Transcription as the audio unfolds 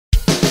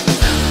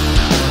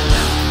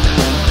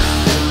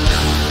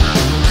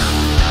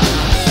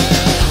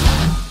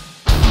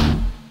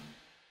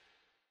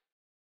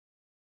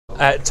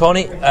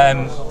Tony,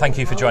 thank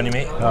you for joining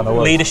me.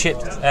 No Leadership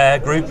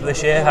group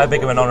this year, how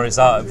big of an honour is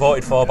that?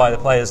 Voted for by the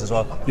players as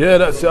well? Yeah,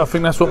 that's it. I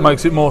think that's what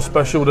makes it more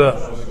special, that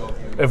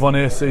everyone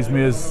here sees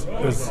me as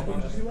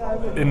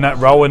in that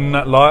role and in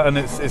that light, and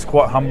it's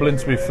quite humbling,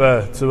 to be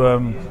fair, to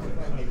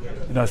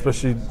you know,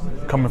 especially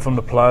coming from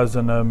the players,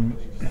 and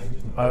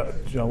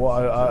you know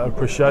what, I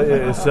appreciate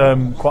it. It's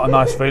quite a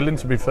nice feeling,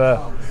 to be fair.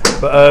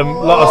 But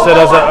like I said,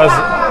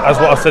 as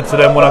what I said to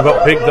them when I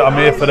got picked, that I'm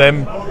here for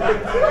them.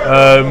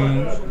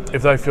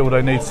 If they feel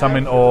they need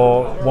something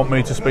or want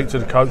me to speak to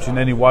the coach in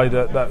any way,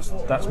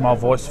 that's my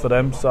voice for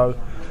them. So,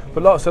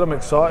 but like I said, I'm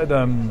excited.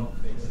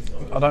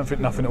 I don't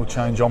think nothing will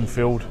change on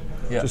field.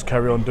 Yeah. Just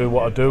carry on, do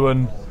what I do,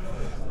 and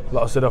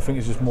like I said, I think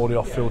it's just more the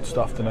off-field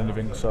stuff than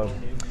anything. So.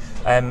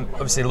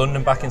 Obviously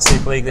London back in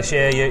Super League this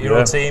year, your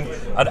own team.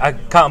 I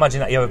can't imagine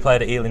that you ever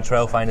played at Ealing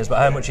Trailfinders, but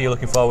how much are you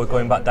looking forward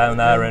going back down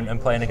there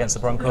and playing against the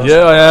Broncos?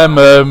 Yeah, I am.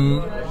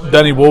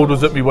 Danny Ward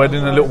was at my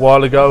wedding a little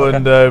while ago,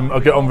 and I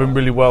get on with him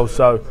really well.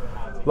 So,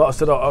 like I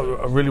said,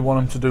 I really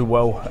want him to do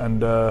well,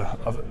 and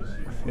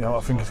you know,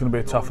 I think it's going to be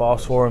a tough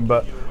ask for him.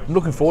 But I'm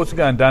looking forward to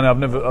going down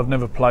there. I've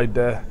never played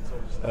there.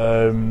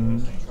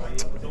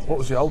 What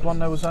was the old one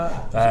there, was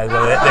that? They had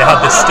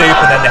the Stoop,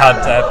 and then they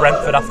had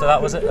Brentford after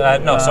that, was it?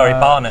 No, sorry,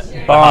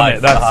 Barnet.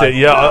 Barnet, that's it,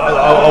 yeah.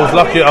 I was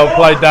lucky, I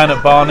played down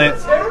at Barnet.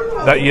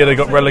 That year they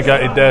got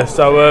relegated there.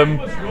 So,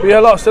 but yeah,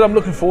 like I said, I'm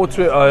looking forward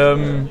to it.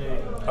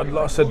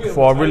 Like I said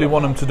before, I really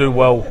want them to do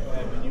well.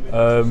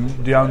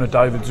 The owner,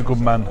 David's a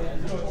good man.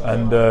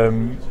 And,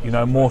 you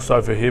know, more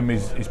so for him,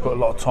 he's put a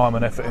lot of time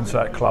and effort into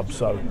that club.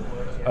 So,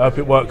 I hope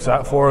it works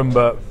out for him,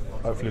 but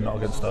hopefully not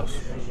against us.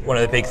 One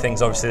of the big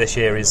things obviously this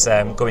year is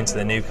going to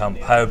the Nou Camp.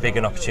 How big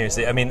an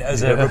opportunity? I mean,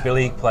 as a rugby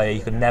league player,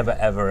 you could never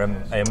ever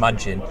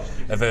imagine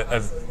of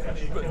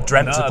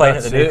dreamt of playing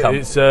at the Nou Camp.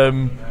 It's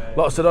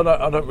like I said,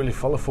 I don't really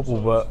follow football,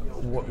 but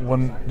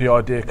when the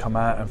idea came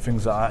out and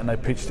things like that, and they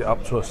pitched it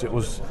up to us, it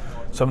was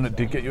something that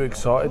did get you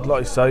excited.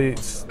 Like you say,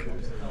 it's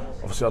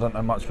obviously I don't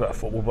know much about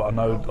football, but I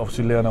know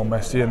obviously Lionel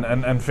Messi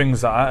and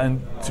things like that,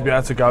 and to be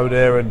able to go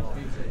there, and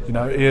you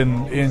know,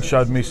 Ian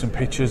showed me some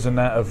pictures and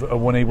that of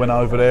when he went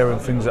over there and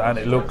things like that, and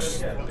it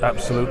looks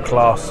absolute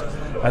class.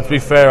 And to be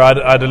fair, I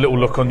had a little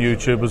look on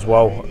YouTube as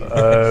well,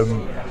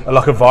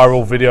 like a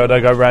viral video.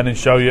 They go around and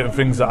show you and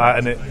things like that,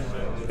 and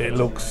it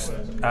looks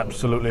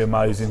absolutely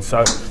amazing.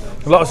 So,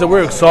 like I said,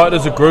 we're excited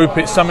as a group.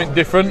 It's something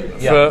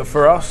different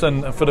for us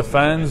and for the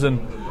fans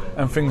and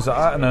things like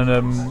that. And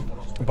then,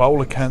 by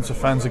all accounts, the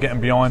fans are getting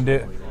behind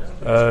it,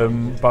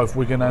 both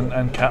Wigan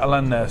and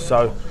Catalan there.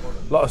 So,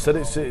 like I said,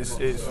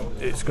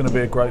 it's going to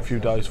be a great few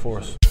days for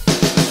us.